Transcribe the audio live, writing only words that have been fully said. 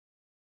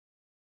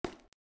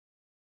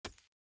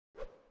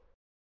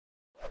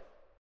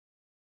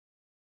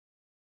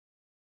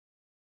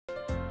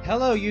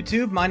Hello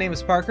YouTube, my name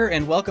is Parker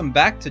and welcome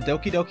back to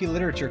Doki Doki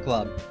Literature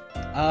Club.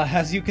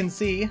 As you can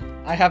see,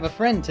 I have a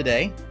friend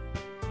today.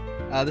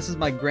 This is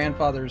my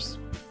grandfather's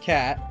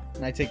cat,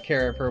 and I take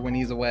care of her when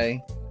he's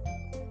away.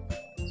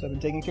 So I've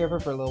been taking care of her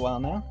for a little while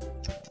now.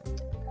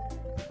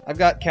 I've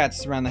got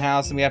cats around the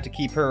house and we have to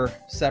keep her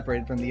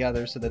separated from the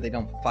others so that they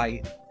don't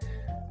fight.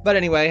 But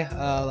anyway,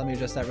 let me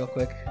adjust that real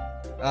quick.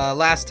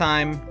 Last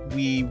time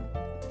we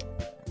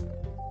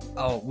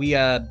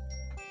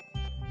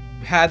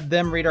had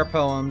them read our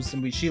poems,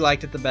 and she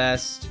liked it the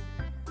best.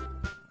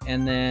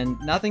 And then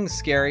nothing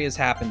scary has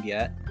happened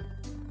yet.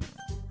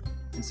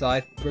 And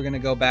so we're gonna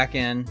go back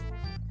in.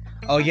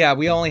 Oh yeah,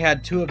 we only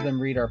had 2 of them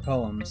read our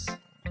poems.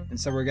 And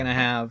so we're gonna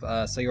have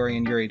Sayori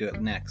and Yuri do it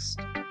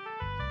next.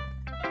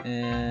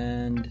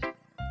 And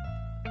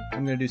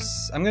I'm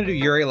gonna do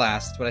Yuri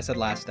last, what I said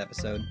last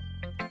episode.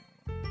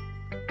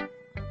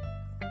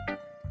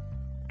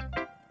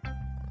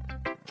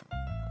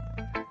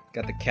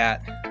 Got the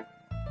cat.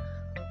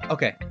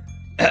 Okay.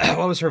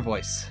 What was her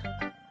voice?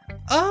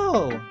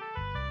 Oh!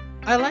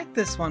 I like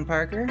this one,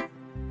 Parker.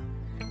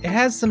 It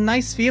has some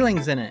nice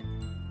feelings in it.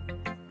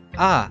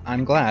 Ah,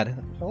 I'm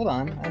glad. Hold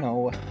on, I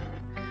know.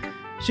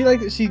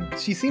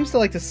 She seems to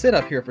like to sit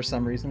up here for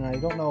some reason. I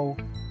don't know.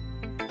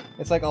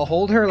 It's like I'll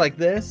hold her like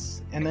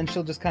this, and then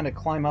she'll just kind of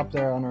climb up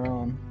there on her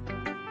own.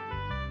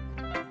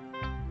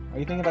 Are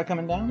you thinking about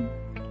coming down?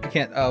 I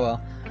can't. Oh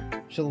well.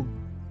 She'll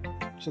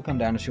come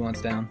down if she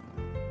wants down.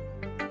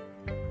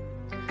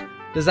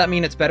 Does that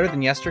mean it's better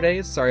than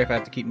yesterday's? Sorry if I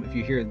have to if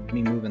you hear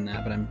me moving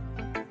that, but I'm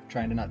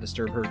trying to not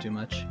disturb her too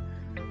much.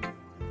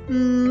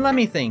 Let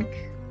me think.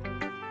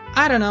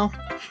 I don't know.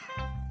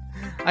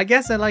 I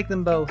guess I like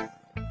them both.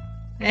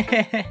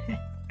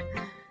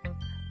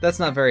 That's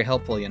not very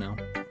helpful, you know.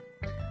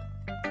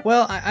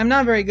 Well, I'm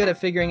not very good at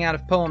figuring out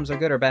if poems are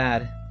good or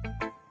bad.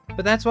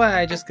 But that's why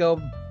I just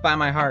go by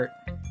my heart.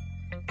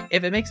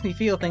 If it makes me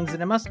feel things,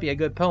 then it must be a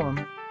good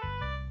poem.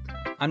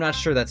 I'm not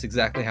sure that's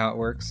exactly how it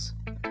works.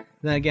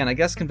 Then again, I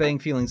guess conveying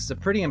feelings is a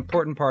pretty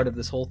important part of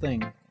this whole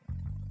thing.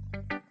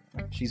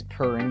 She's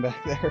purring back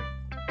there.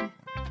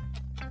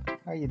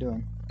 How are you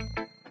doing?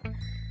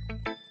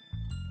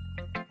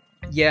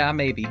 Yeah,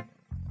 maybe.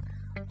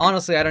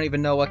 Honestly, I don't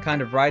even know what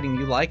kind of writing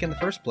you like in the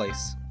first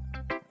place.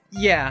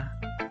 Yeah,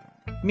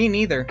 me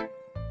neither.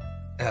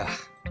 Ugh.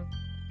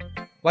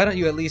 Why don't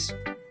you at least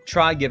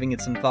try giving it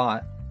some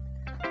thought?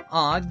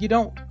 Aw,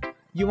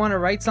 you want to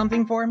write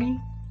something for me?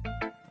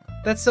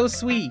 That's so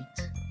sweet.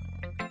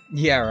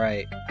 Yeah,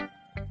 right.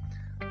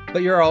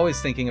 But you're always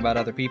thinking about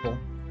other people.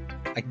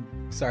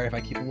 Sorry if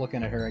I keep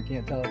looking at her. I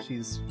can't tell if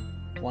she's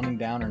wanting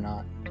down or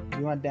not. Do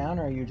you want down,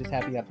 or are you just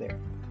happy up there?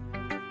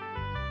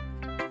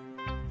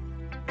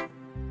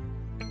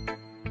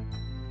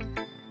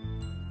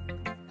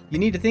 You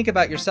need to think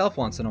about yourself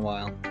once in a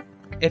while.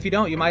 If you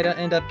don't, you might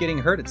end up getting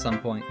hurt at some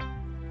point.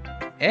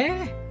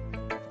 Eh?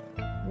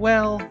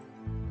 Well,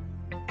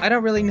 I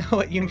don't really know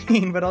what you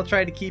mean, but I'll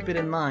try to keep it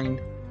in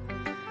mind.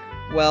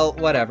 Well,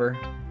 whatever.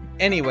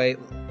 Anyway,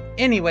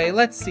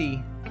 let's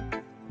see.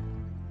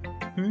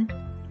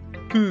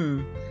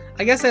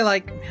 I guess I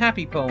like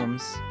happy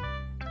poems.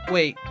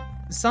 Wait,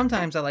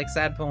 sometimes I like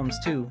sad poems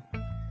too.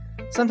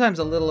 Sometimes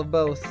a little of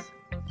both.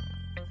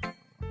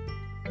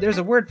 There's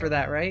a word for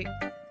that, right?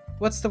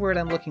 What's the word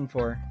I'm looking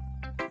for?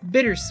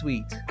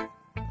 Bittersweet.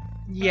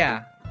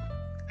 Yeah.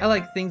 I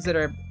like things that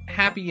are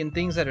happy and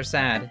things that are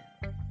sad.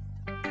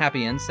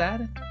 Happy and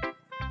sad?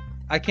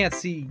 I can't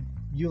see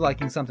you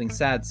liking something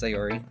sad,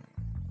 Sayori.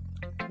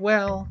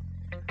 Well,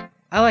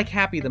 I like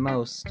happy the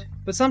most,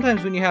 but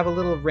sometimes when you have a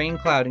little rain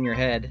cloud in your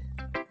head,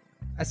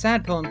 a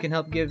sad poem can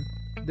help give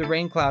the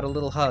rain cloud a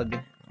little hug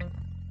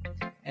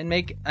and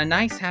make a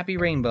nice happy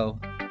rainbow.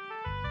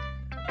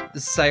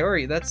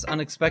 Sayori, that's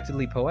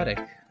unexpectedly poetic.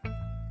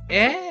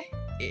 Eh?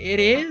 It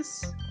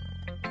is?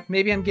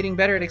 Maybe I'm getting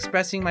better at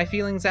expressing my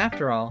feelings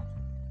after all.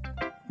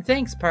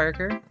 Thanks,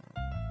 Parker.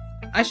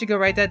 I should go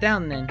write that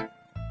down then.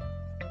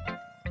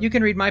 You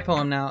can read my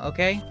poem now,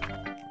 okay?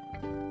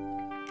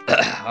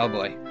 Oh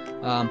boy.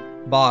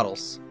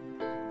 Bottles.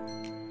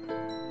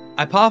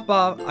 I pop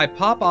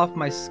off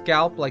my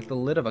scalp like the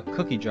lid of a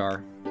cookie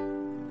jar.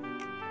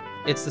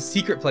 It's the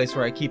secret place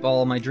where I keep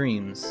all my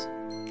dreams.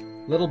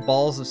 Little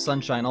balls of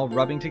sunshine all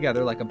rubbing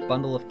together like a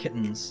bundle of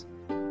kittens.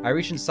 I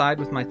reach inside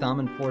with my thumb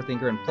and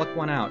forefinger and pluck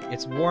one out.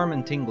 It's warm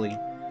and tingly,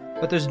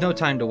 but there's no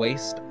time to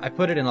waste. I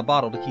put it in a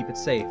bottle to keep it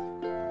safe.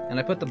 And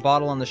I put the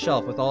bottle on the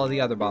shelf with all of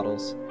the other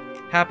bottles.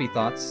 Happy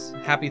thoughts,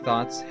 happy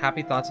thoughts,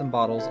 happy thoughts and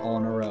bottles all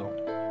in a row.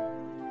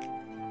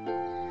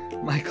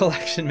 My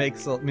collection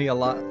makes me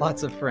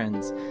lots of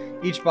friends.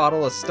 Each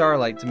bottle a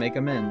starlight to make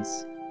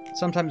amends.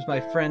 Sometimes my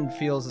friend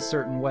feels a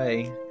certain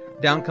way.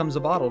 Down comes a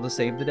bottle to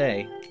save the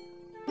day.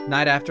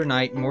 Night after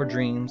night, more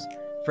dreams.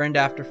 Friend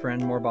after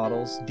friend, more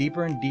bottles.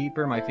 Deeper and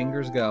deeper my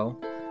fingers go.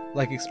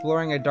 Like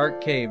exploring a dark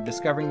cave,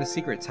 discovering the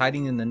secrets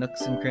hiding in the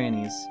nooks and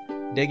crannies.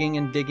 Digging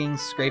and digging,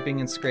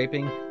 scraping and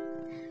scraping.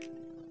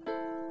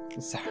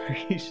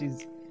 Sorry,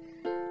 she's...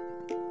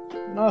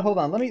 No, hold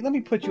on. Let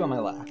me put you on my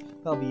lap.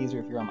 That'll be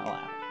easier if you're on my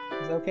lap.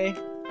 Is that okay?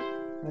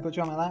 Can I put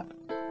you on my lap?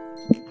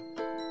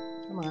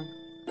 Come on.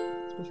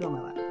 Let's put you on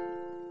my lap.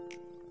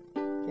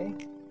 Okay?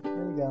 There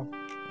we go.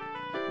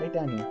 Right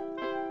down here.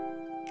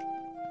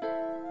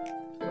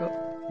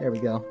 Oh, there we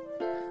go.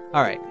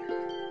 Alright.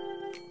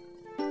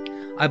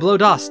 I blow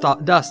dust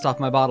off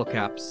my bottle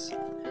caps.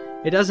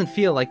 It doesn't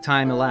feel like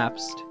time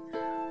elapsed.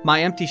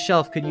 My empty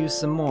shelf could use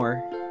some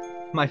more.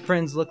 My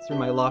friends look through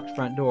my locked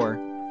front door.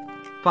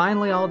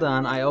 Finally all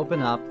done, I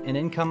open up, and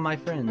in come my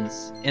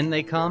friends. In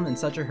they come, in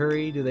such a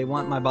hurry, do they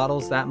want my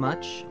bottles that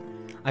much?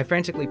 I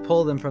frantically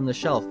pull them from the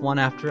shelf, one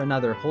after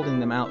another, holding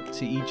them out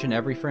to each and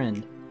every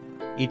friend.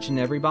 Each and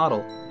every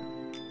bottle.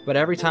 But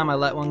every time I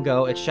let one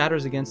go, it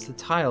shatters against the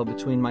tile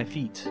between my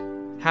feet.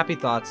 Happy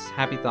thoughts,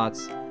 happy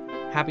thoughts,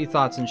 happy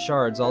thoughts in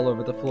shards all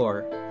over the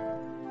floor.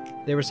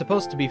 They were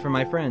supposed to be for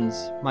my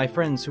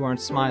friends who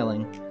aren't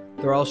smiling.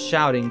 They're all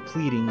shouting,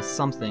 pleading,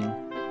 something.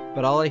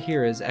 But all I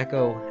hear is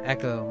echo,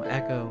 echo,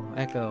 echo,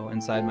 echo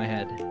inside my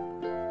head.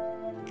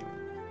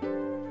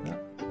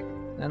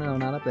 No,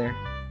 not up there.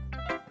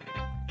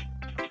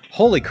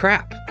 Holy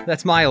crap!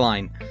 That's my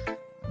line.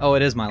 Oh,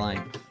 it is my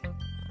line.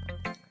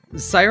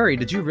 Sayori,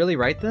 did you really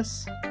write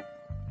this?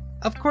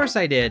 Of course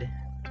I did.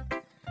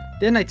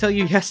 Didn't I tell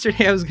you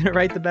yesterday I was going to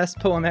write the best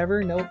poem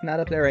ever? Nope, not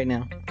up there right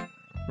now.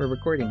 We're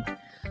recording.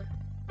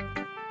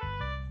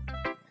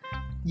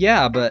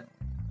 Yeah, but,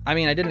 I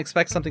mean, I didn't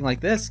expect something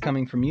like this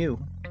coming from you.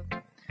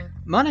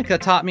 Monica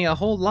taught me a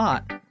whole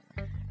lot,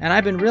 and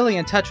I've been really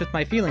in touch with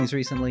my feelings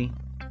recently.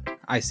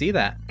 I see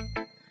that.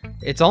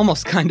 It's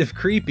almost kind of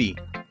creepy.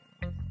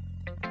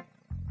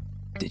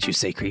 Did you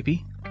say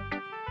creepy?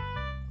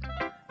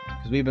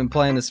 Because we've been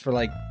playing this for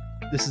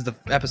this is the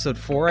episode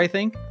 4, I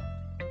think.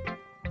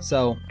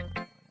 So,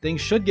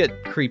 things should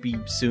get creepy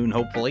soon,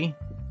 hopefully.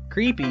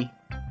 Creepy.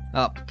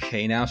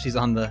 Okay, now she's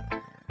on the...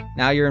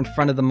 Now you're in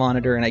front of the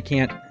monitor and I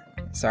can't...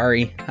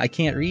 Sorry, I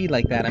can't read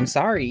like that. I'm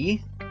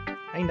sorry.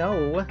 I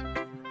know.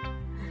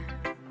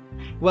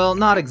 Well,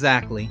 not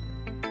exactly.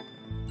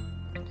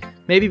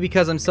 Maybe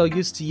because I'm so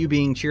used to you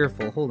being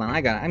cheerful. Hold on,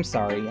 I'm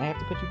sorry. I have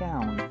to put you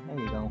down. There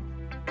you go.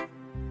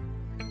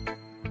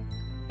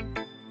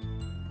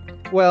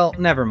 Well,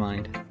 never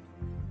mind.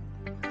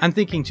 I'm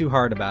thinking too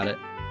hard about it.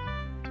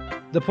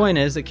 The point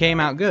is, it came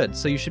out good,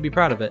 so you should be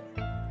proud of it.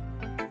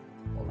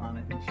 Hold on,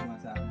 I think she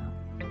wants out now.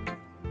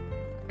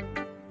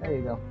 There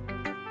you go.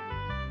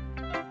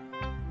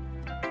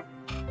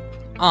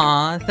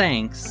 Aw,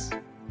 thanks.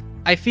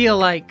 I feel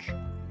like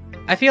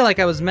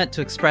I was meant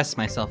to express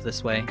myself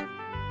this way.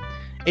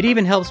 It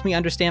even helps me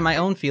understand my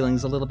own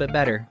feelings a little bit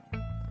better.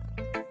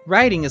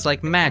 Writing is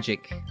like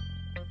magic.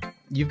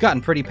 You've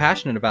gotten pretty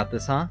passionate about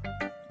this, huh?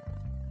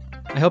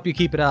 I hope you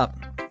keep it up.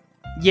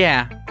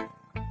 Yeah.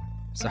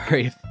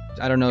 Sorry,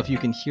 I don't know if you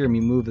can hear me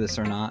move this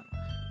or not.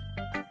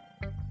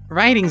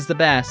 Writing's the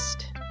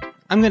best.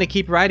 I'm gonna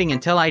keep writing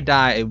until I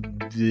die.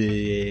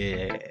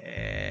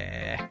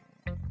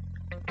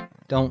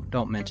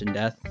 Don't mention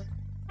death.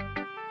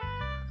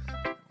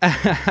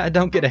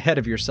 Don't get ahead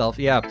of yourself.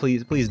 Yeah,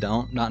 please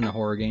don't. Not in a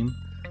horror game.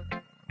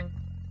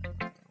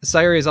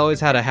 Sayori has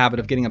always had a habit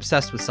of getting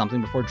obsessed with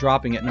something before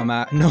dropping it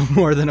no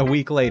more than a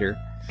week later.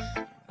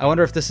 I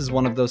wonder if this is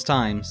one of those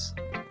times.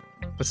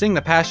 But seeing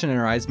the passion in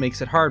her eyes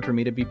makes it hard for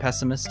me to be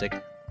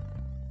pessimistic.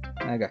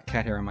 I got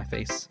cat hair on my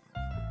face.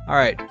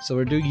 Alright, so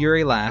we'll do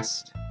Yuri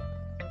last.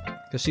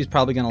 Because she's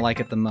probably going to like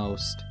it the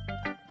most.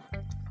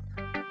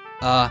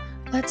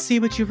 Let's see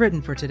what you've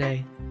written for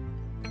today.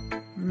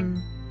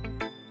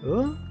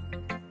 Oh?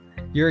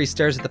 Yuri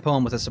stares at the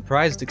poem with a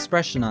surprised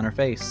expression on her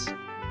face.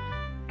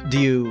 Do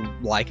you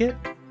like it?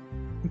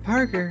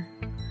 Parker,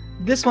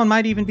 this one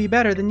might even be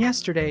better than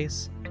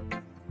yesterday's.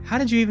 How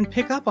did you even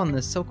pick up on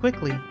this so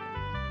quickly?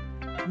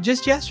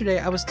 Just yesterday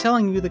I was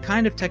telling you the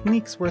kind of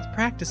techniques worth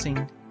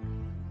practicing.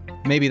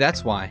 Maybe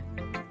that's why.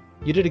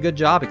 You did a good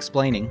job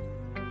explaining.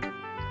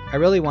 I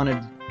really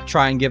wanted to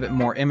try and give it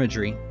more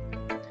imagery.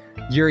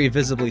 Yuri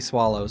visibly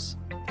swallows.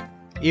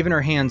 Even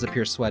her hands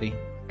appear sweaty.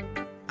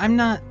 I'm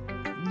not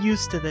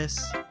used to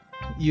this.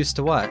 Used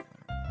to what?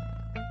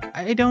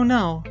 I don't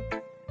know.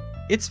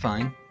 It's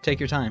fine. Take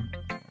your time.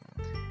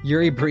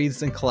 Yuri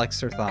breathes and collects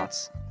her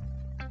thoughts.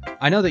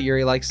 I know that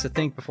Yuri likes to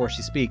think before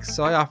she speaks,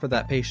 so I offer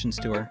that patience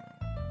to her.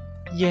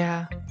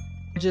 Yeah,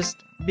 just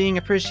being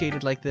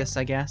appreciated like this,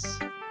 I guess.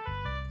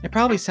 It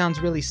probably sounds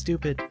really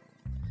stupid,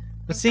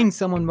 but seeing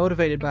someone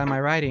motivated by my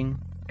writing,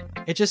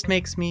 it just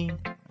makes me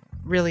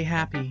really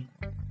happy.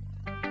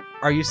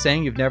 Are you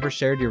saying you've never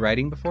shared your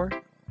writing before?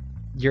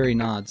 Yuri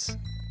nods.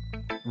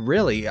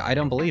 Really? I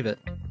don't believe it.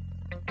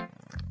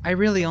 I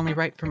really only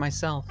write for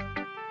myself.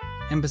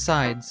 And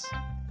besides,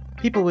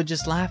 people would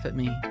just laugh at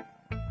me.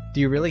 Do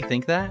you really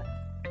think that?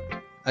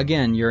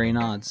 Again, Yuri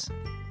nods.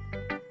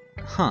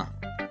 Huh.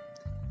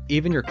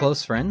 Even your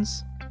close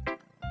friends?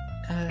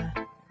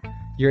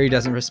 Yuri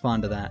doesn't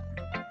respond to that.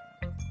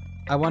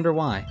 I wonder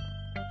why.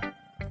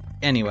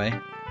 Anyway,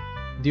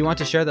 do you want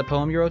to share the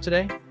poem you wrote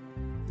today?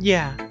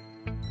 Yeah,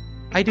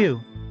 I do.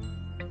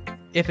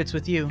 If it's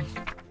with you.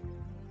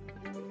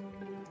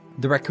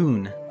 The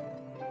Raccoon.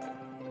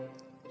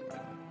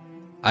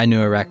 I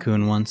knew a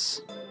raccoon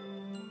once.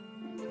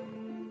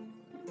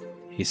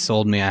 He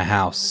sold me a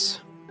house.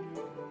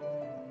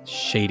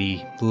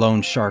 Shady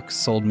loan shark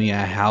sold me a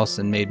house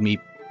and made me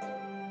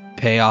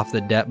pay off the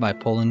debt by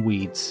pulling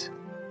weeds.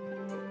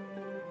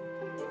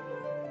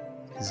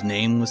 His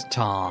name was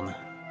Tom.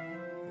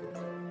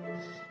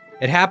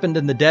 It happened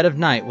in the dead of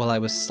night while I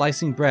was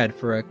slicing bread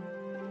for a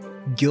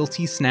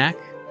guilty snack.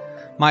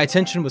 My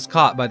attention was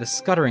caught by the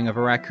scuttering of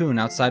a raccoon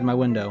outside my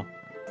window.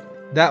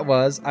 That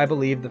was, I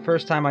believe, the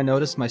first time I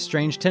noticed my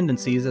strange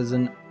tendencies as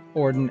an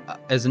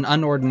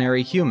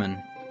unordinary human.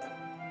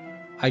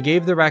 I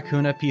gave the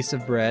raccoon a piece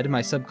of bread,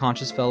 my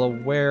subconscious well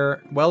aware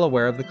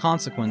of the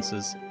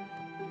consequences.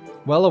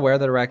 Well aware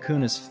that a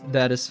raccoon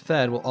that is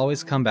fed will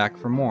always come back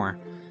for more.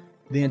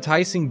 The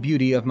enticing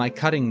beauty of my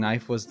cutting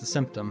knife was the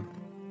symptom.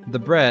 The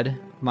bread,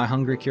 my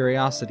hungry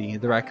curiosity.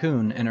 The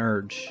raccoon, an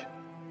urge.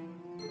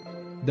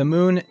 The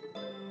moon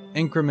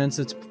increments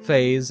its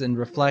phase and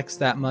reflects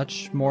that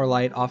much more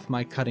light off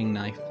my cutting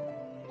knife.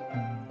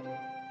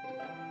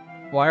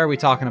 Why are we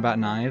talking about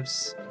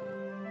knives?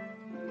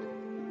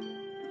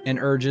 And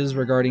urges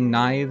regarding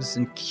knives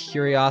and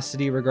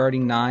curiosity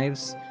regarding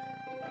knives?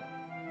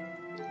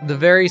 The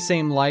very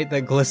same light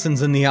that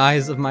glistens in the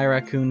eyes of my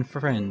raccoon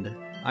friend.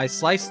 I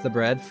slice the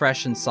bread,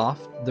 fresh and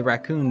soft. The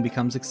raccoon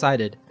becomes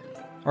excited.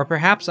 Or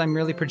perhaps I'm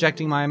merely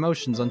projecting my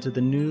emotions onto the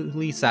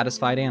newly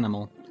satisfied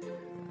animal.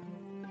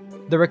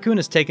 The raccoon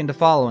is taken to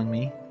following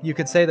me. You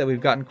could say that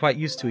we've gotten quite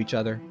used to each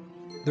other.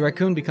 The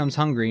raccoon becomes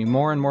hungry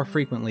more and more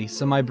frequently,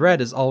 so my bread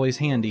is always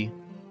handy.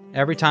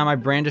 Every time I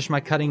brandish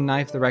my cutting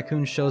knife, the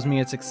raccoon shows me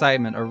its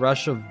excitement, a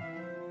rush of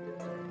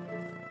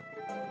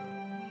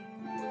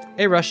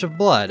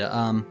blood.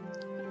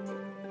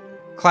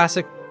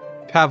 Classic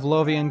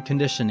Pavlovian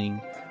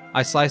conditioning.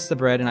 I slice the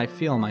bread and I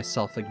feel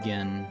myself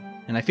again.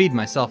 And I feed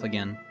myself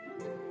again.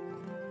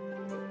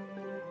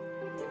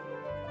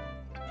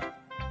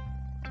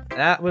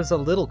 That was a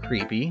little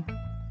creepy.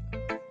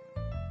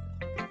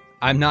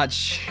 I'm not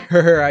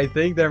sure. I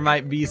think there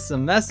might be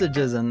some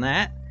messages in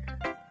that.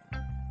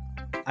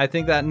 I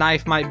think that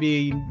knife might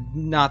be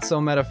not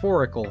so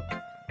metaphorical.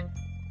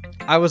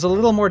 I was a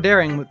little more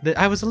daring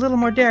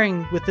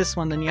with this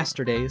one than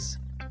yesterday's.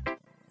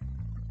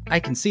 I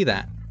can see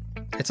that.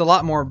 It's a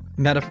lot more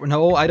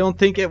No, I don't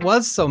think it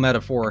was so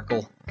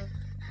metaphorical.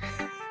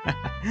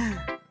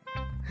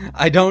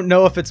 I don't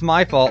know if it's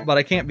my fault, but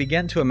I can't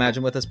begin to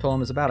imagine what this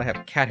poem is about. I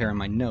have cat hair in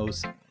my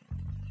nose.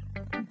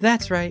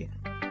 That's right.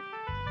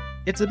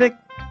 It's a bit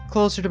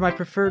closer to my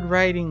preferred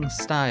writing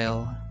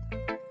style.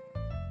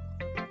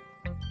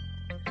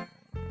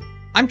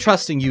 I'm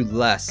trusting you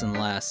less and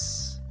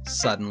less,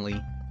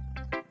 suddenly.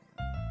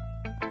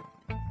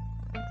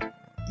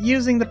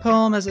 Using the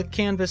poem as a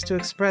canvas to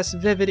express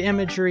vivid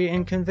imagery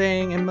and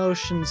conveying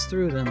emotions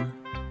through them.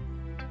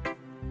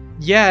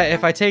 Yeah,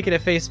 if I take it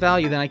at face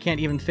value, then I can't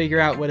even figure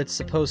out what it's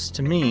supposed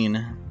to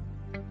mean.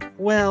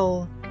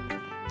 Well,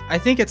 I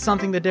think it's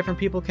something that different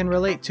people can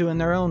relate to in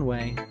their own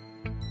way.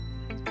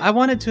 I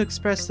wanted to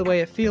express the way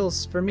it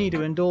feels for me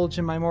to indulge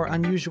in my more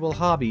unusual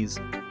hobbies.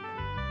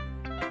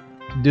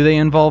 Do they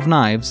involve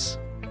knives?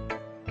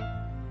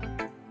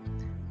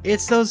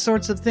 It's those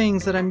sorts of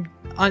things that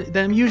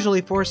I'm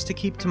usually forced to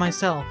keep to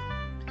myself.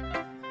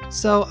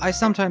 So I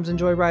sometimes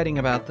enjoy writing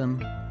about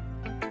them.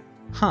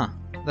 Huh,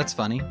 that's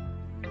funny.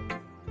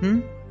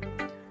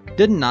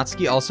 Didn't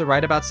Natsuki also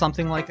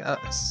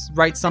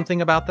write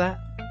something about that?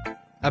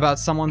 About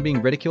someone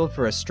being ridiculed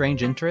for a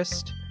strange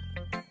interest?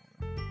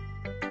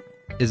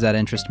 Is that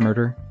interest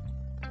murder?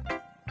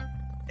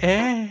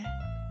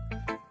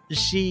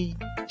 She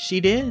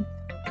did.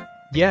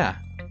 Yeah.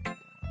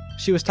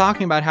 She was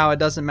talking about how it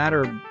doesn't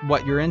matter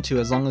what you're into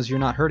as long as you're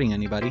not hurting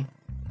anybody.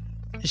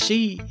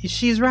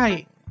 She's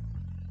right.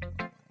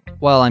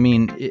 Well, I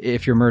mean,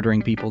 if you're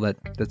murdering people,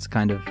 that's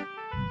kind of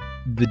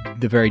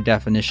the very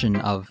definition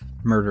of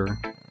murder.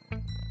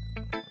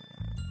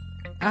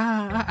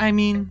 I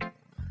mean,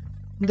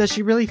 does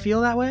she really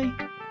feel that way?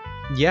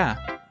 Yeah.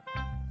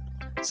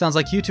 Sounds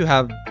like you two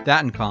have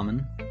that in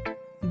common.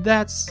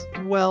 That's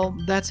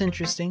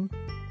interesting.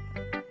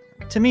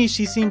 To me,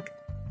 she seemed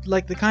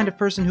like the kind of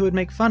person who would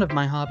make fun of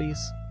my hobbies.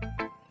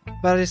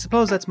 But I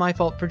suppose that's my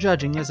fault for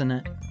judging, isn't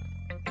it?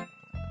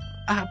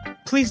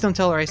 Please don't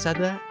tell her I said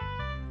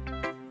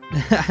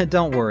that.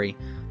 Don't worry.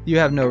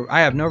 I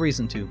have no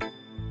reason to.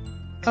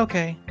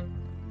 Okay.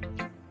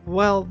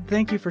 Well,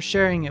 thank you for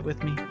sharing it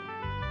with me.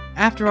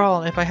 After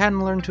all, if I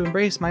hadn't learned to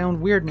embrace my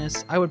own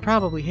weirdness, I would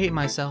probably hate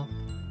myself.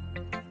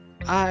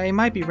 I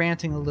might be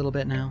ranting a little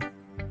bit now.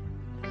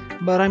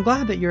 But I'm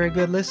glad that you're a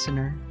good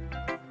listener.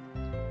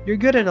 You're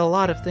good at a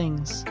lot of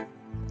things.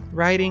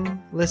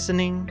 Writing,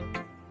 listening.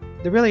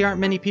 There really aren't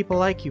many people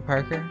like you,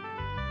 Parker.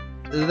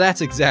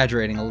 That's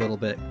exaggerating a little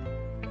bit.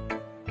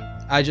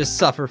 I just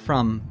suffer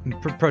from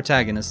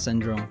protagonist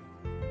syndrome.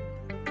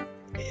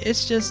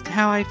 It's just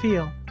how I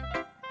feel.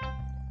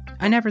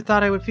 I never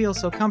thought I would feel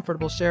so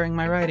comfortable sharing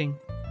my writing.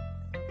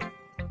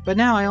 But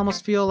now I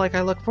almost feel like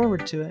I look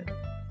forward to it.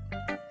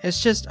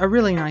 It's just a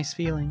really nice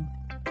feeling.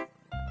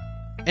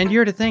 And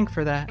you're to thank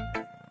for that.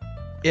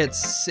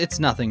 It's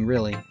nothing,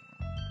 really.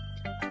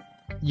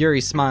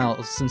 Yuri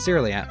smiles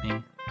sincerely at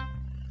me.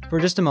 For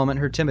just a moment,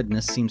 her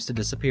timidness seems to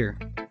disappear.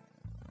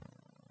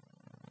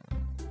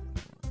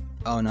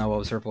 Oh no, what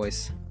was her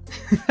voice?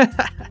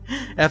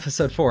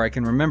 Episode 4, I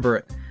can remember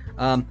it.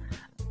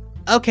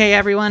 Okay,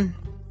 everyone.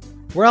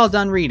 We're all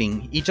done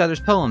reading each other's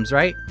poems,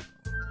 right?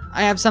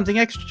 I have something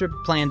extra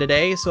planned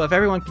today, so if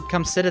everyone could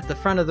come sit at the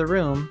front of the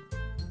room...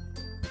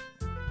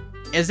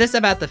 Is this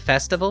about the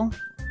festival?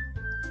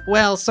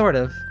 Well, sort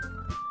of.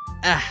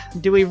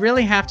 Do we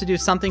really have to do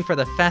something for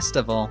the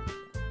festival?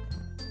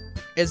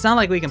 It's not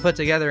like we can put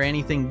together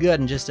anything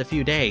good in just a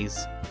few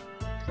days.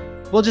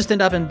 We'll just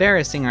end up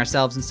embarrassing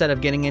ourselves instead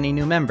of getting any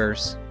new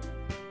members.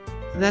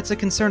 That's a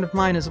concern of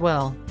mine as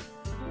well.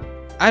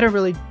 I don't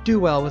really do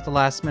well with the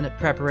last-minute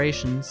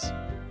preparations.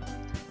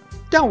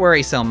 Don't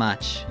worry so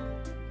much.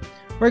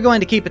 We're going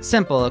to keep it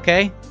simple,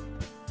 okay?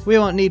 We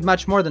won't need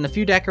much more than a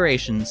few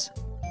decorations.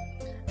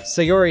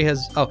 Sayori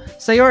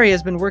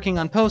has been working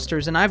on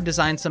posters, and I've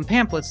designed some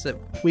pamphlets that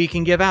we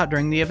can give out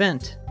during the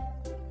event.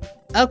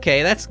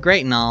 Okay, that's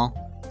great and all.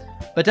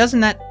 But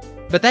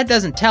that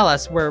doesn't tell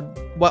us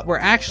what we're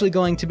actually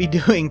going to be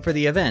doing for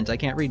the event. I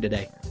can't read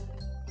today.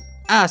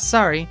 Ah,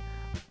 sorry.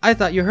 I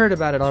thought you heard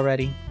about it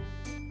already.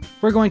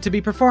 We're going to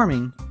be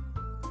performing.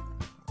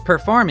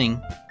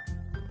 Performing?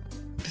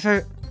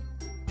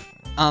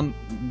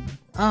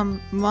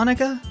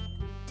 Monica?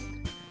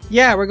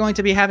 Yeah, we're going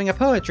to be having a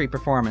poetry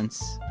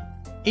performance.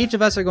 Each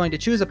of us are going to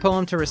choose a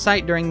poem to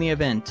recite during the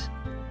event.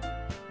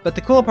 But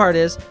the cool part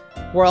is,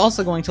 we're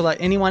also going to let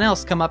anyone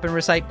else come up and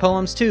recite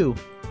poems too.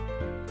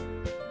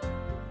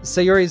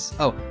 Sayori's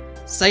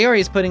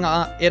putting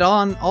it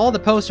on all the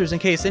posters in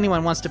case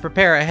anyone wants to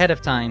prepare ahead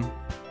of time.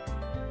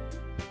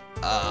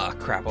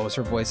 Crap, what was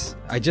her voice?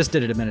 I just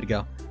did it a minute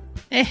ago.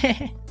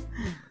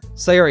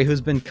 Sayori, who's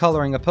been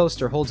coloring a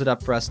poster, holds it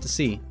up for us to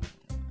see.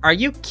 Are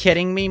you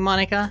kidding me,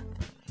 Monica?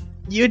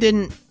 You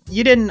didn't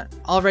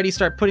already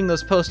start putting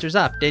those posters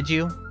up, did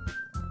you?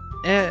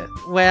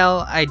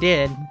 Well, I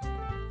did.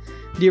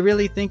 Do you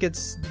really think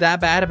it's that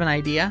bad of an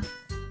idea?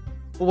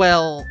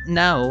 Well,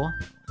 no.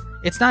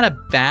 It's not a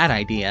bad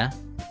idea.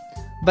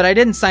 But I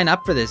didn't sign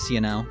up for this,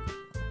 you know.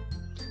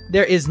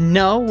 There is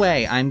no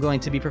way I'm going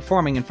to be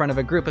performing in front of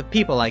a group of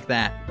people like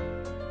that.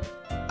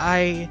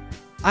 I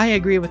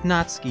agree with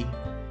Natsuki.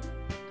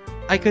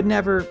 I could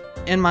never,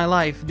 in my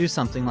life, do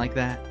something like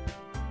that.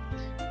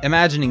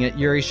 Imagining it,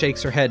 Yuri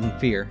shakes her head in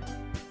fear.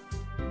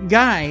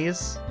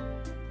 Guys!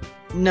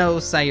 No,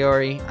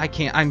 Sayori, I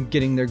can't. I'm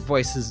getting their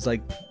voices,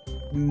 like,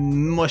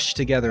 mushed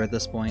together at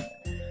this point.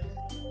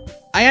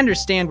 I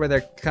understand where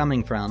they're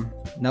coming from.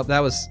 Nope, that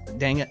was...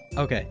 Dang it.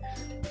 Okay.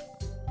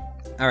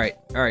 Alright.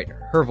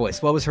 Her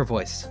voice. What was her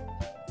voice?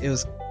 It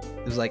was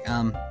like,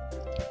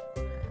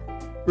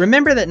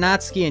 Remember that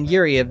Natsuki and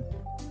Yuri have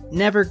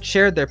never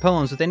shared their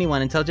poems with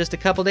anyone until just a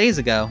couple days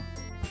ago.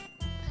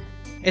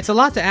 It's a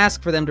lot to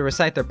ask for them to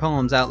recite their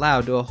poems out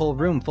loud to a whole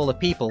room full of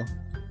people.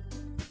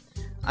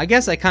 I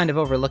guess I kind of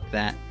overlooked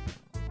that.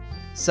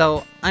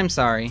 So, I'm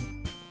sorry.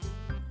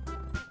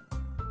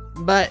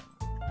 But,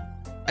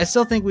 I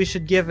still think we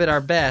should give it our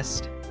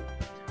best.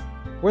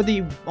 We're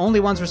the only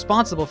ones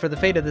responsible for the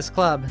fate of this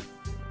club.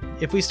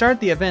 If we start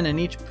the event and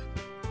each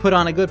put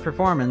on a good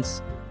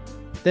performance,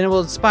 then it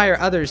will inspire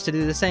others to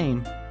do the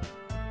same.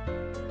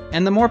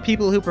 And the more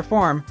people who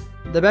perform,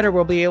 the better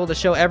we'll be able to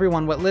show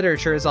everyone what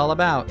literature is all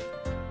about.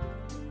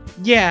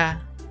 Yeah.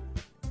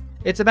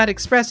 It's about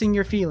expressing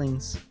your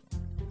feelings,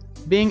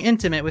 being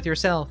intimate with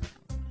yourself,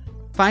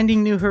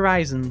 finding new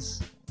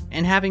horizons,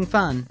 and having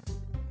fun.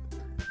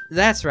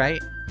 That's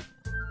right.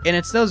 And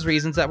it's those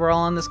reasons that we're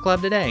all in this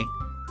club today.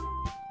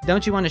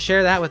 Don't you want to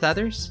share that with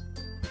others?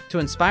 To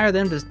inspire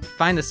them to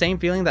find the same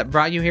feeling that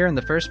brought you here in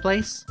the first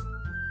place?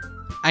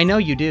 I know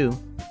you do.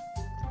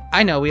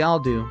 I know we all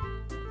do.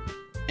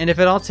 And if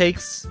all it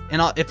takes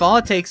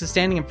is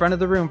standing in front of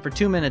the room for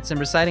 2 minutes and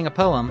reciting a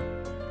poem,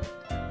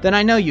 then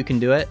I know you can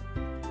do it.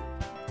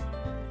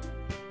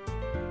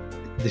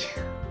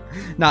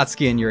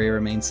 Natsuki and Yuri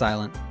remain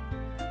silent.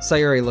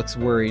 Sayori looks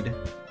worried.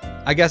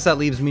 I guess that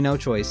leaves me no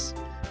choice.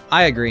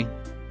 I agree.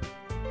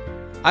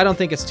 I don't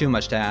think it's too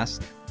much to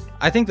ask.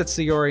 I think that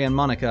Sayori and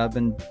Monica have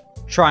been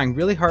trying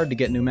really hard to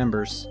get new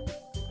members.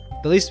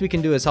 The least we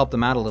can do is help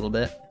them out a little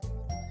bit.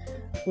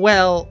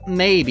 Well,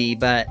 maybe,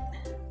 but...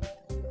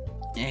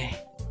 It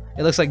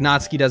looks like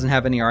Natsuki doesn't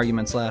have any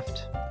arguments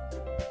left.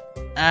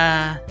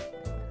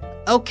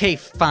 Okay,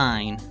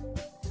 fine.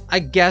 I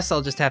guess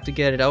I'll just have to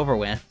get it over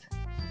with.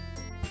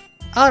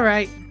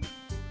 Alright.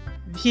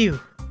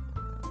 Phew.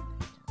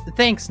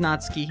 Thanks,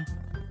 Natsuki.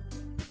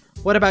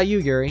 What about you,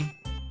 Yuri?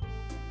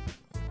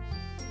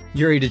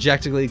 Yuri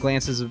dejectedly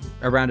glances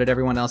around at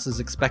everyone else's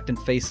expectant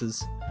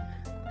faces.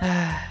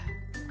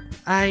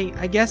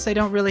 I guess I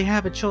don't really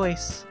have a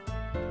choice.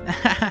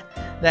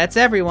 That's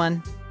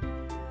everyone.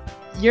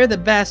 You're the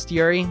best,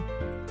 Yuri.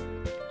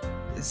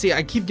 See,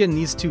 I keep getting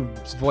these two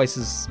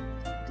voices,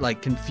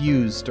 like,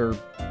 confused or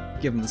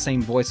given the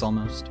same voice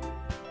almost.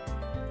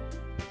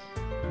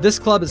 This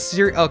club is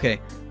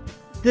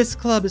This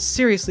club is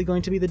seriously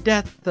going to be the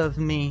death of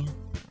me.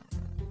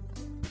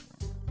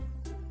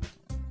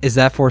 Is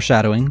that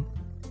foreshadowing?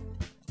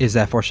 Is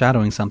that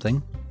foreshadowing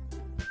something?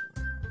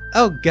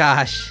 Oh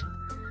gosh.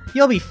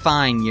 You'll be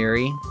fine,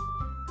 Yuri.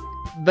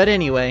 But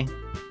anyway,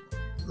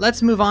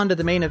 let's move on to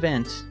the main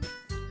event.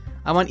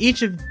 I want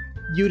each of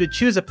you to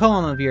choose a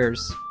poem of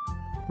yours.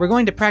 We're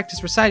going to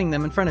practice reciting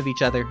them in front of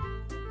each other.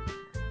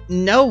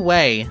 No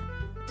way!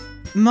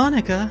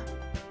 Monika,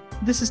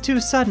 this is too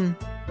sudden.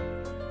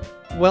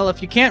 Well,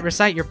 if you can't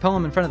recite your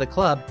poem in front of the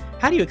club,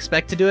 how do you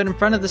expect to do it in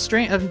front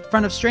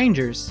of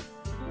strangers?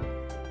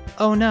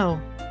 Oh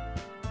no.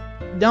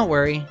 Don't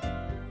worry.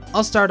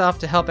 I'll start off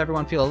to help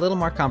everyone feel a little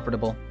more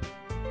comfortable.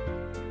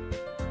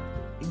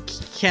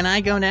 Can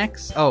I go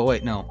next? Oh,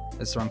 wait, no.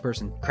 That's the wrong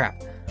person.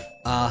 Crap.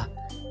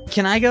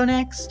 Can I go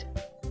next?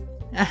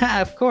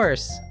 Of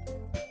course.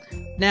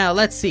 Now,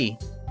 let's see.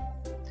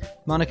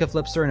 Monika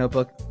flips through her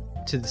notebook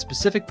to the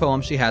specific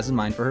poem she has in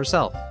mind for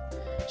herself.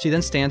 She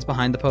then stands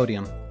behind the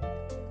podium.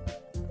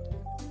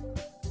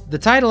 The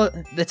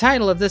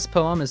title of this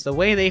poem is The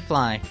Way They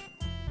Fly.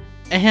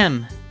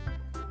 Ahem.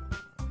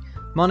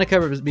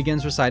 Monika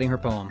begins reciting her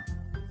poem.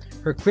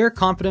 Her clear,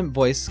 confident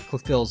voice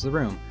fills the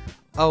room.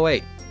 Oh,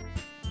 wait.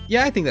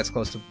 Yeah, I think that's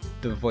close to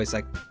the voice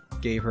I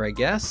gave her, I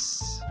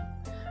guess.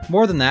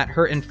 More than that,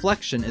 her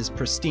inflection is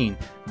pristine.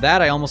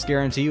 That, I almost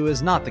guarantee you,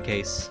 is not the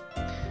case.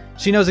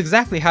 She knows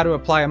exactly how to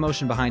apply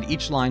emotion behind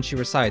each line she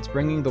recites,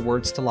 bringing the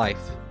words to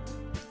life.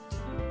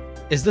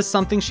 Is this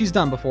something she's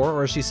done before,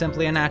 or is she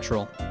simply a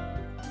natural?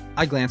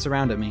 I glance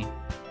around at me.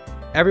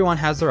 Everyone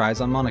has their eyes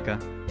on Monika.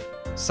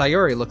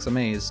 Sayori looks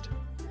amazed.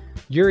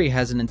 Yuri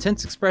has an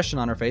intense expression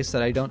on her face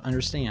that I don't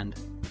understand.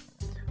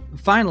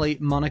 Finally,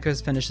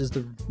 Monika finishes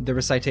the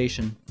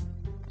recitation.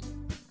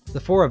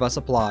 The four of us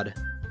applaud.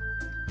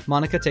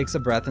 Monika takes a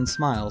breath and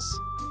smiles.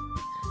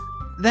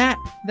 That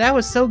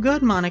was so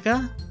good,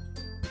 Monika.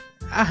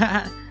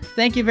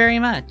 Thank you very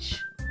much.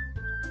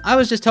 I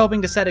was just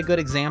hoping to set a good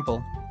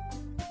example.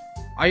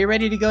 Are you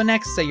ready to go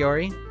next,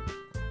 Sayori?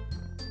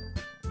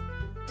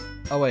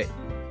 Oh, wait.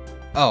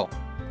 Oh.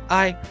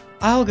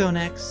 I'll go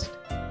next.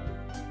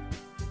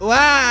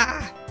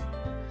 Wah!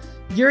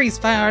 Yuri's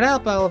fired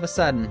up all of a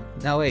sudden.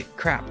 No, wait,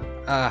 crap.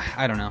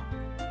 I don't know.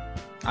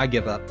 I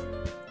give up.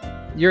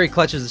 Yuri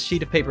clutches a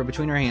sheet of paper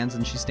between her hands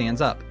and she stands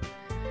up.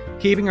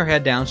 Keeping her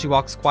head down, she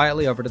walks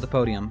quietly over to the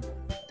podium.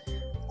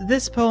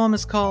 This poem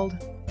is called...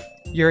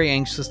 Yuri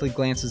anxiously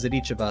glances at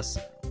each of us.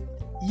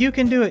 You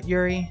can do it,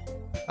 Yuri.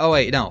 Oh,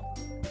 wait, no.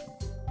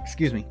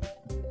 Excuse me.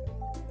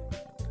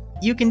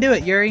 You can do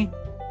it, Yuri.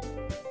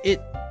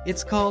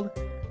 It's called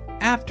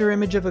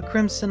Afterimage of a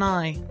Crimson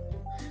Eye.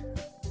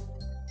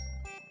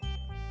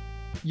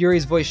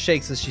 Yuri's voice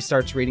shakes as she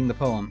starts reading the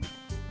poem.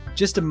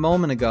 Just a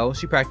moment ago,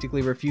 she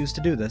practically refused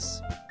to do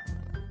this.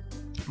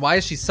 Why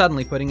is she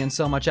suddenly putting in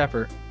so much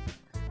effort?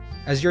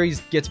 As Yuri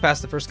gets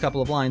past the first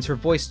couple of lines, her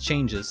voice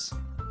changes.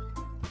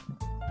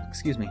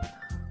 Excuse me.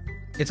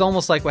 It's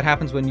almost like what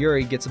happens when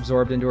Yuri gets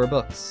absorbed into her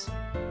books.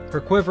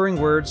 Her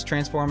quivering words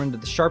transform into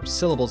the sharp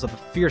syllables of a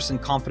fierce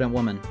and confident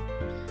woman.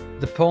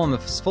 The poem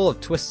is full of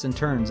twists and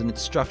turns in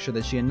its structure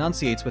that she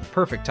enunciates with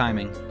perfect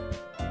timing.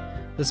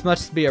 This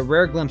must be a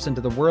rare glimpse into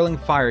the whirling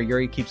fire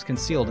Yuri keeps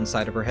concealed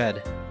inside of her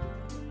head.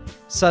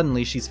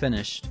 Suddenly, she's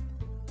finished.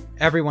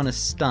 Everyone is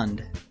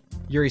stunned.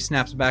 Yuri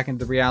snaps back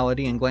into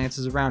reality and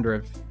glances around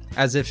her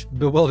as if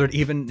bewildered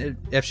even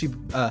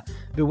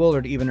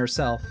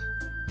herself.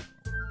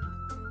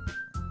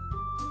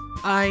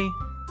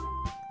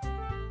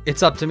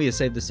 It's up to me to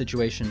save the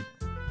situation.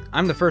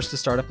 I'm the first to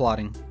start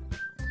applauding.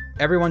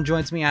 Everyone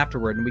joins me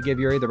afterward and we give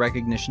Yuri the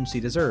recognition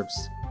she deserves.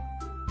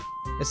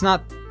 It's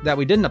not that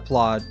we didn't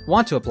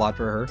want to applaud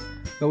for her,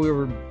 but we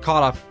were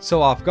caught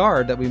so off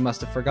guard that we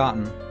must have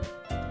forgotten.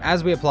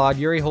 As we applaud,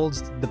 Yuri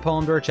holds the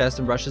poem to her chest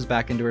and rushes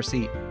back into her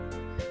seat.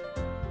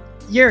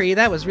 Yuri,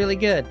 that was really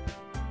good.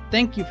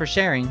 Thank you for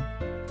sharing.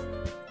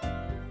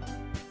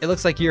 It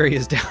looks like Yuri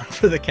is down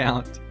for the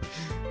count.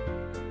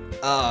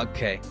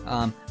 Okay.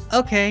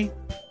 Okay.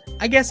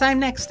 I guess I'm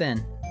next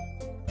then.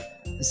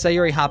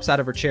 Sayuri hops out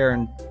of her chair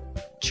and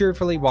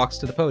cheerfully walks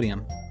to the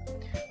podium.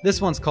 This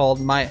one's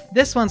called My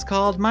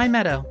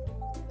Meadow.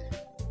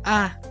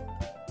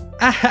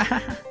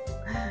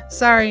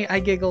 Sorry, I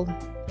giggled.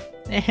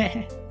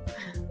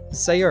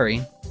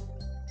 Sayuri.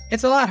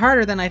 It's a lot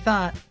harder than I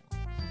thought.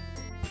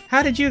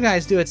 How did you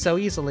guys do it so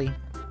easily?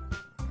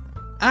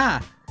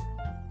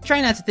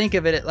 Try not to think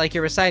of it like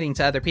you're reciting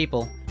to other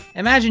people.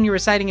 Imagine you're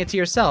reciting it to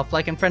yourself,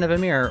 like in front of a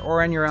mirror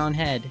or in your own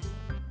head.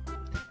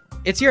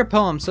 It's your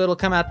poem, so it'll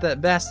come out the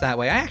best that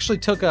way. I actually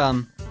took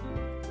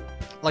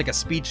like a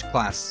speech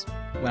class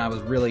when I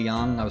was really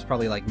young. I was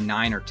probably like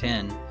 9 or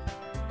 10.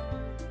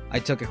 I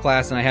took a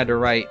class and I had to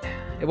write.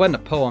 It wasn't a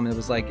poem. It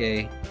was like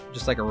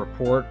just like a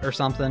report or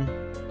something,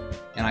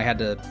 and I had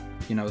to,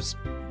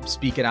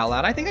 speak it out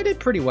loud. I think I did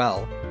pretty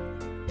well.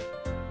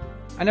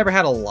 I never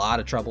had a lot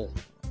of trouble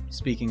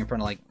speaking in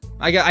front of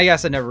I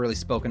guess I've never really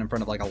spoken in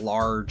front of like a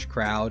large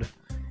crowd.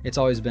 It's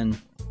always been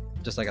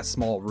just like a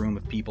small room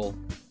of people.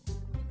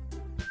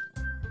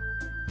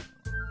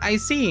 I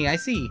see.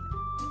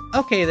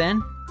 Okay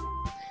then.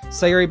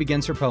 Sayuri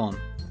begins her poem.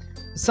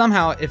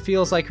 Somehow, it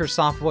feels like her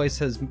soft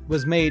voice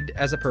was made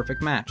as a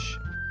perfect match.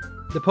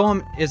 The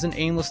poem isn't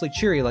aimlessly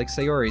cheery like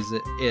Sayori's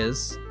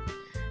is.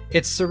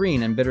 It's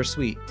serene and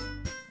bittersweet.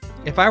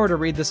 If I were to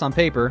read this on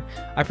paper,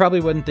 I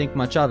probably wouldn't think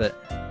much of it,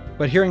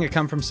 but hearing it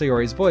come from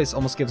Sayori's voice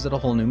almost gives it a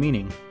whole new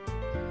meaning.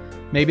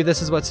 Maybe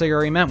this is what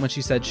Sayori meant when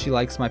she said she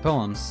likes my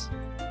poems.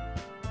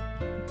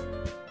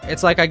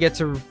 It's like I get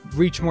to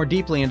reach more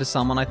deeply into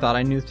someone I thought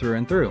I knew through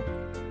and through.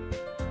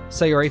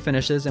 Sayori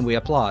finishes and we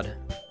applaud.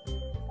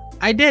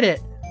 I did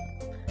it!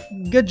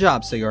 Good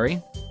job,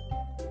 Sayori.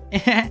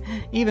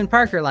 Even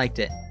Parker liked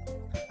it.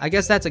 I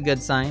guess that's a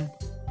good sign.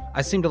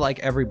 I seem to like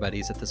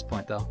everybody's at this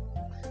point, though.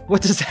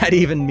 What does that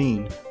even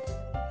mean?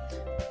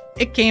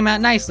 It came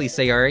out nicely,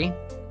 Sayori.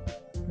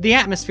 The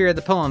atmosphere of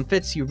the poem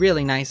fits you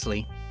really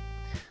nicely.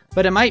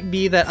 But it might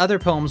be that other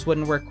poems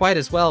wouldn't work quite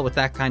as well with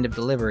that kind of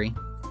delivery.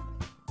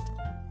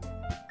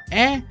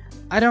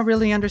 I don't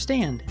really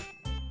understand.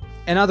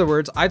 In other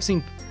words, I've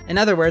seen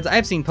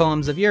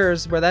poems of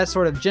yours where that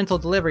sort of gentle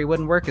delivery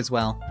wouldn't work as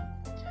well.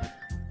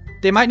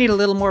 They might need a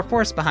little more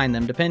force behind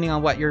them, depending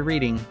on what you're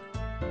reading.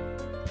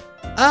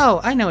 Oh,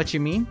 I know what you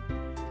mean.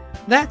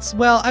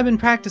 Well, I've been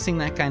practicing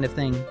that kind of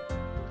thing.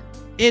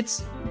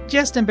 It's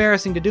just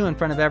embarrassing to do in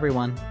front of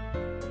everyone.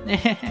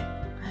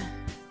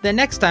 Then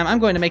next time, I'm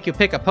going to make you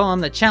pick a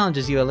poem that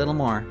challenges you a little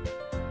more.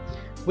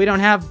 We don't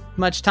have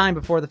much time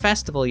before the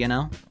festival, you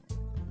know.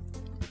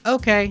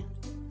 Okay.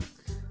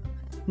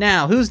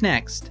 Now, who's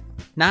next?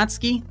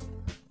 Natsuki?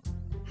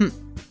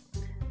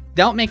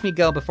 Don't make me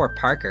go before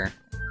Parker.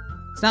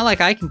 It's not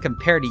like I can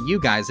compare to you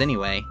guys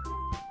anyway.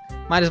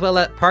 Might as well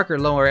let Parker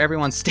lower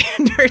everyone's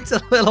standards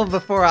a little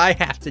before I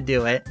have to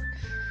do it.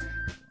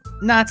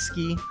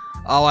 Natsuki.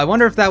 Oh, I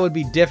wonder if that would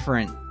be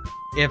different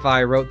if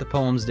I wrote the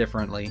poems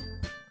differently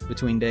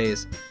between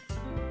days.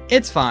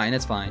 It's fine,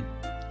 it's fine.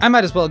 I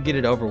might as well get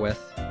it over with.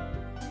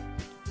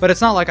 But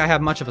it's not like I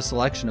have much of a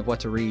selection of what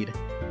to read.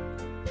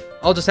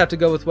 I'll just have to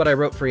go with what I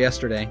wrote for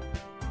yesterday.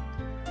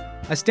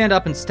 I stand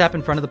up and step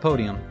in front of the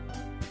podium.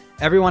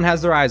 Everyone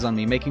has their eyes on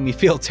me, making me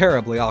feel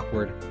terribly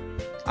awkward.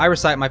 I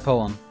recite my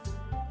poem.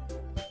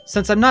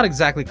 Since I'm not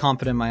exactly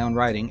confident in my own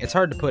writing, it's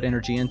hard to put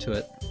energy into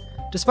it.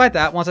 Despite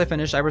that, once I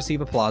finish, I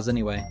receive applause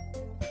anyway.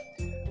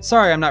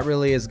 Sorry I'm not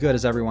really as good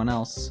as everyone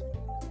else.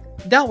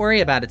 Don't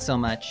worry about it so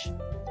much.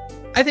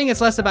 I think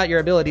it's less about your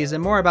abilities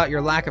and more about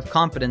your lack of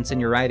confidence in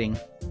your writing.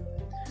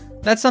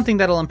 That's something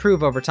that'll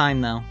improve over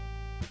time, though.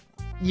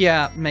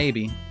 Yeah,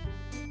 maybe.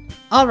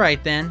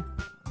 Alright then.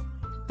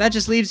 That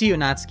just leaves you,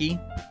 Natsuki.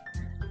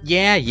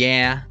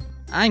 Yeah,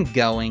 I'm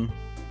going.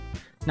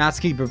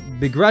 Natsuki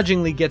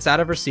begrudgingly gets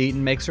out of her seat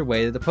and makes her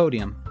way to the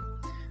podium.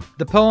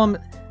 The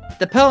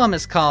poem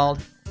is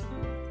called...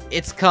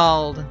 It's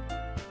called...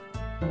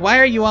 Why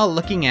are you all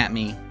looking at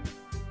me?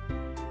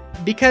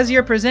 Because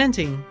you're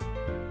presenting.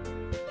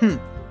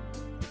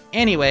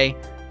 Anyway,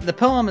 the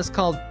poem is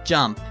called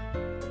Jump.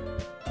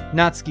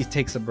 Natsuki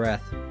takes a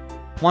breath.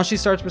 Once she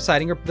starts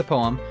reciting the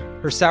poem,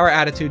 her sour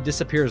attitude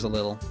disappears a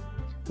little.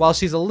 While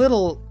she's a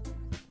little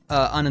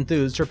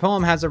unenthused, her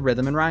poem has a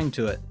rhythm and rhyme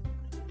to it.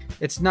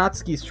 It's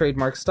Natsuki's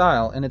trademark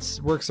style, and it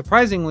works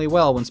surprisingly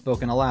well when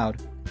spoken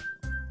aloud.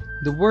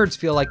 The words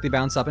feel like they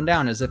bounce up and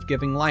down as if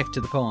giving life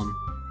to the poem.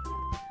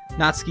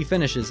 Natsuki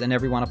finishes, and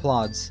everyone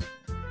applauds.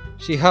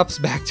 She huffs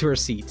back to her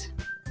seat.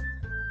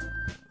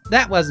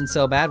 That wasn't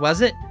so bad,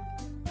 was it?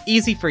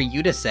 Easy for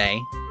you to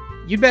say.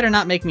 You'd better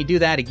not make me do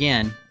that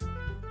again.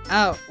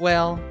 Oh,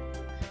 well,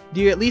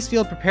 do you at least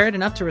feel prepared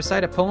enough to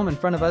recite a poem in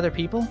front of other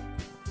people?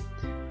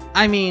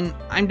 I mean,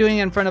 doing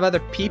it in front of other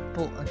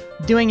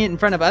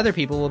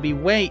people will be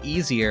way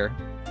easier.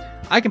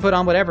 I can put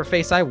on whatever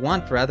face I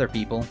want for other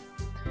people.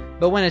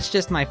 But when it's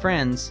just my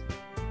friends,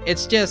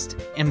 it's just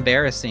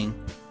embarrassing.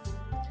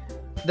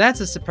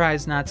 That's a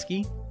surprise,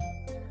 Natsuki.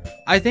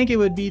 I think it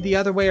would be the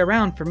other way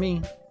around for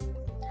me.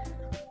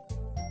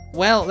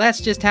 Well,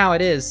 that's just how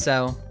it is,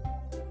 so...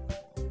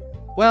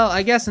 Well,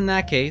 I guess in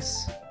that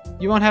case,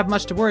 you won't have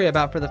much to worry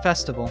about for the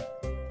festival.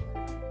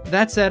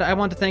 That said, I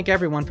want to thank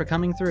everyone for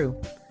coming through.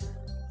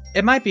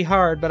 It might be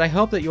hard, but I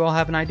hope that you all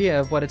have an idea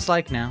of what it's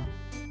like now.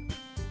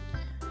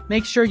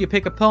 Make sure you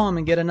pick a poem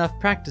and get enough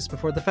practice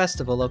before the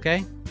festival,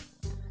 okay?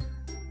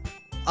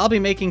 I'll be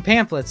making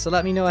pamphlets, so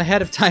let me know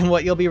ahead of time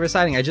what you'll be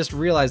reciting. I just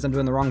realized I'm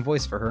doing the wrong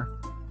voice for her.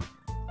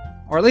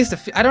 Or at least,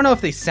 I don't know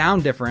if they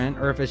sound different,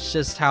 or if it's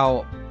just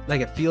how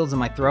it feels in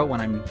my throat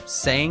when I'm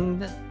saying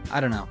that. I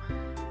don't know.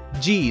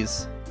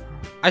 Geez.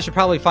 I should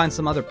probably find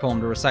some other poem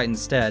to recite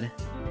instead.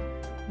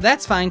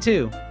 That's fine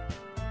too.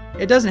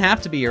 It doesn't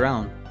have to be your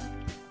own.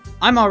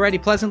 I'm already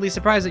pleasantly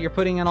surprised that you're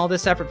putting in all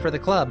this effort for the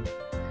club.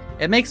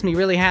 It makes me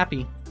really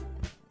happy.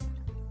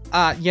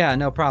 Yeah,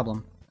 no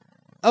problem.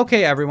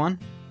 Okay, everyone.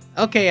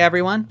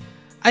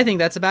 I think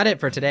that's about it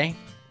for today.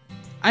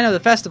 I know the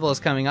festival is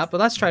coming up, but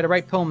let's try to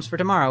write poems for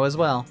tomorrow as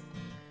well.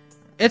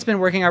 It's been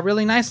working out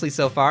really nicely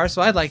so far,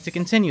 so I'd like to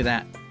continue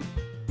that.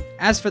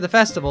 As for the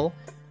festival,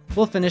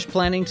 we'll finish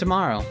planning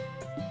tomorrow,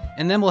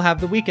 and then we'll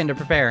have the weekend to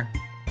prepare.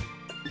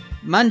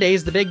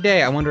 Monday's the big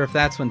day. I wonder if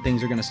that's when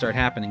things are going to start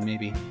happening,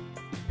 maybe.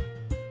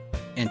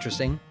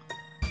 Interesting.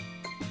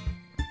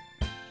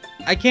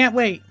 I can't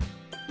wait.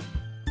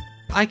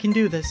 I can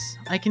do this.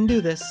 I can do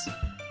this.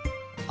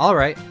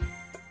 Alright.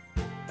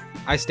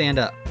 I stand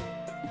up.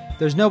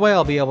 There's no way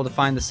I'll be able to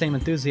find the same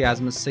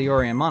enthusiasm as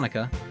Sayori and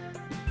Monica,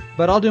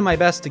 but I'll do my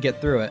best to get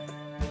through it.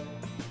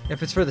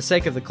 If it's for the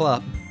sake of the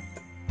club,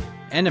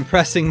 and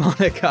impressing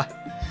Monica,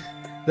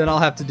 then I'll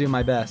have to do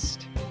my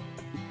best.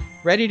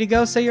 Ready to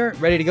go,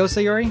 Sayori? Ready to go,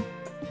 Sayori?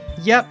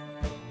 Yep.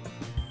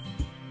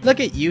 Look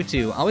at you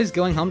two, always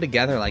going home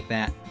together like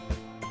that.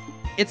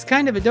 It's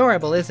kind of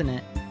adorable, isn't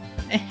it?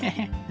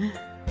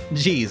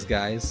 Jeez,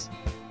 guys.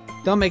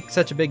 Don't make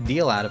such a big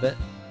deal out of it.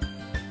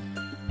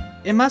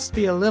 It must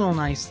be a little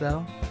nice,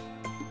 though.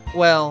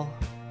 Well,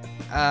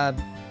 how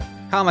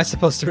am I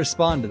supposed to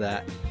respond to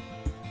that?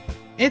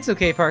 It's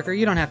okay, Parker,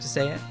 you don't have to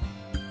say it.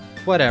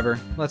 Whatever,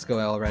 let's go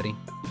already.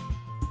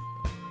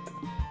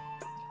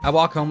 I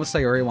walk home with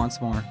Sayori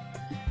once more.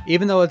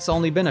 Even though it's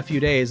only been a few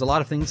days, a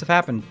lot of things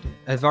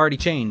have already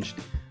changed.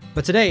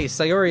 But today,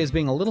 Sayori is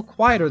being a little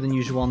quieter than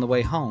usual on the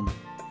way home.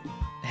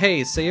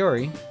 Hey,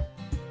 Sayori.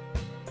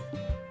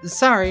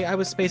 Sorry, I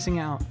was spacing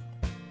out.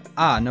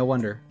 Ah, no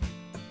wonder.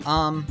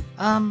 I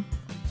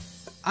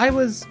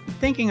was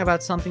thinking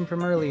about something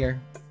from earlier.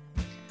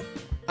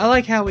 I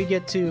like how we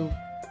get to...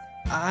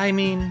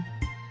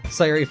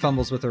 Sayori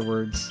fumbles with her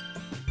words.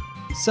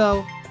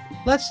 So,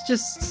 let's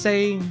just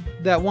say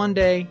that one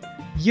day,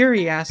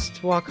 Yuri asked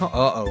to walk home.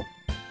 Uh-oh.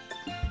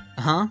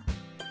 Huh?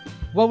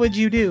 What would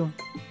you do?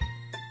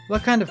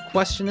 What kind of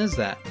question is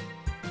that?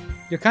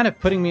 You're kind of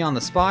putting me on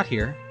the spot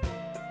here.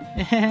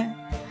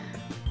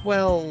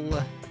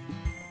 Well...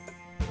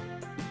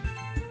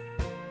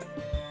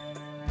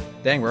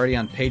 Dang, we're already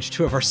on page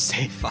 2 of our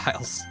save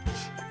files.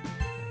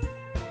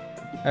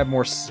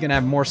 Gonna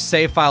have more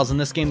save files in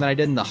this game than I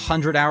did in the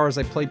 100 hours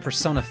I played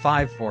Persona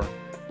 5 for.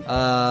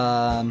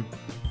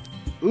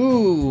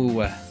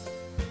 Ooh.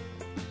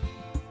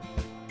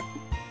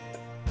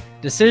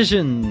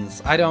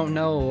 Decisions. I don't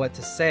know what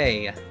to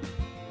say.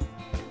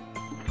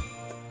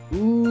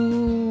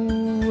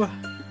 Ooh.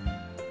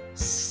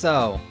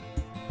 So.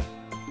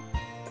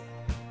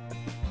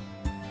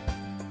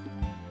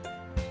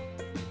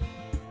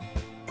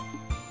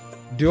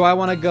 Do I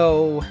want to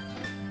go...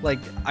 Like,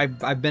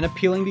 I've been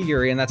appealing to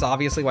Yuri, and that's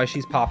obviously why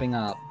she's popping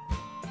up.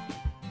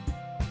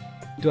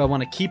 Do I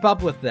want to keep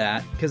up with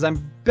that? Because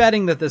I'm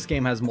betting that this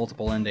game has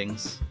multiple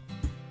endings.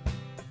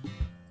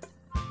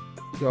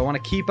 Do I want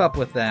to keep up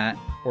with that,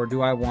 or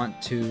do I want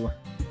to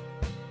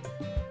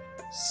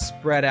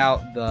spread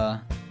out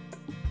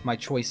my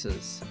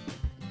choices?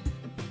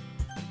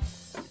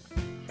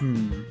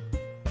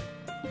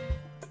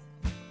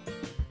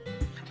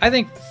 I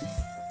think...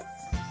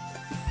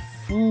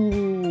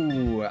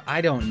 Ooh,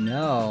 I don't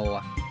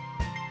know.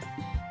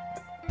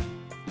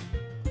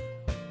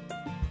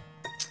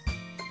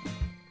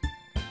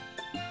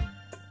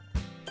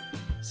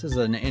 This is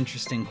an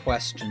interesting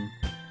question.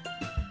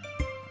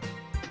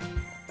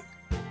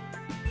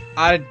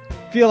 I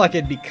feel like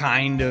it'd be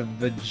kind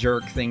of a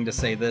jerk thing to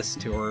say this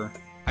to her.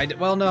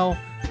 Well, no.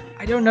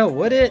 I don't know.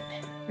 Would it?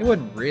 It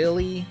wouldn't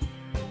really.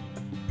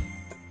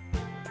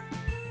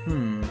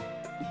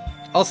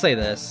 I'll say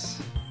this.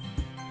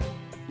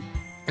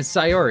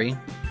 Sayori,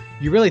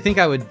 you really think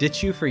I would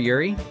ditch you for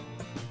Yuri?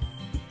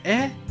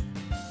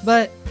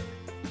 But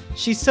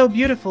she's so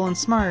beautiful and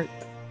smart.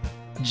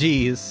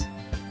 Jeez.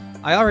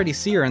 I already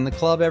see her in the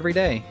club every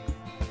day.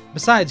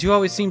 Besides, you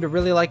always seem to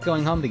really like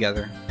going home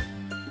together.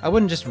 I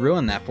wouldn't just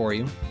ruin that for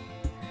you.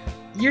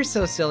 You're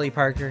so silly,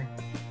 Parker.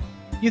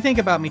 You think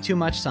about me too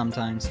much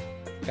sometimes.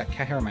 Got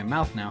cat hair in my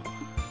mouth now.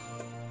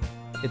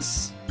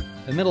 It's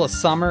the middle of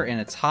summer and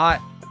it's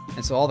hot,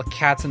 and so all the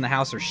cats in the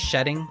house are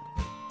shedding.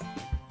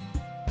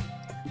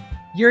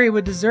 Yuri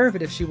would deserve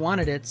it if she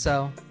wanted it,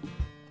 so...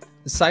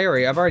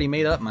 Sayori, I've already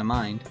made up my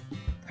mind.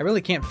 I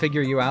really can't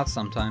figure you out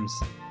sometimes.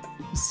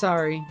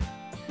 Sorry.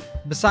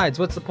 Besides,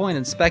 what's the point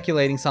in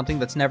speculating something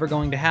that's never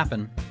going to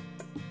happen?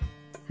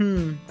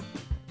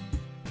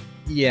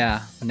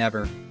 Yeah,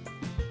 never.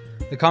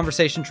 The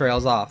conversation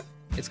trails off.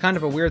 It's kind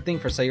of a weird thing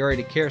for Sayori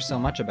to care so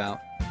much about.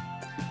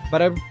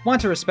 But I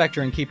want to respect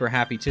her and keep her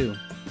happy too.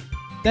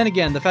 Then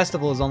again, the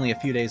festival is only a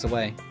few days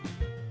away.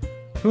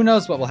 Who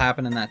knows what will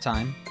happen in that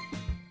time?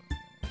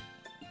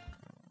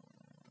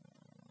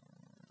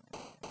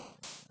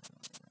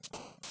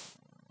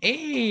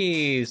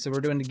 Hey, so we're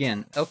doing it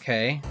again.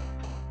 Okay.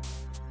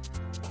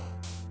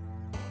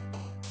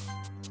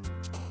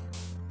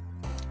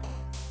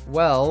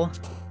 Well...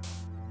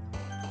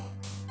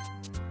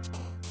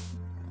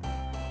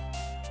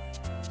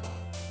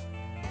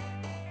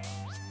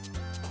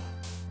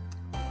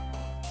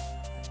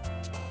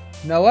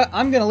 You know what?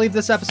 I'm going to leave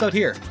this episode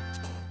here.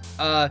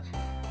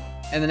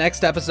 In the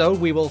next episode,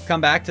 we will come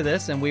back to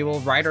this and we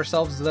will write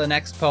ourselves the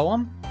next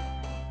poem.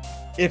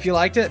 If you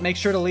liked it, make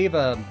sure to leave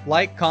a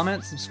like,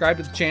 comment, subscribe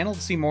to the channel to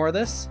see more of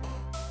this.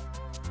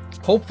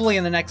 Hopefully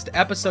in the next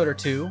episode or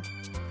two,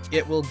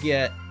 it will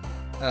get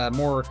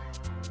more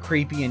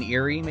creepy and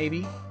eerie,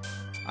 maybe.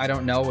 I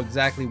don't know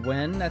exactly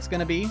when that's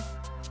going to be.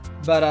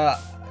 But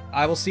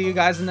I will see you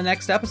guys in the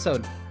next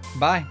episode.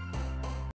 Bye.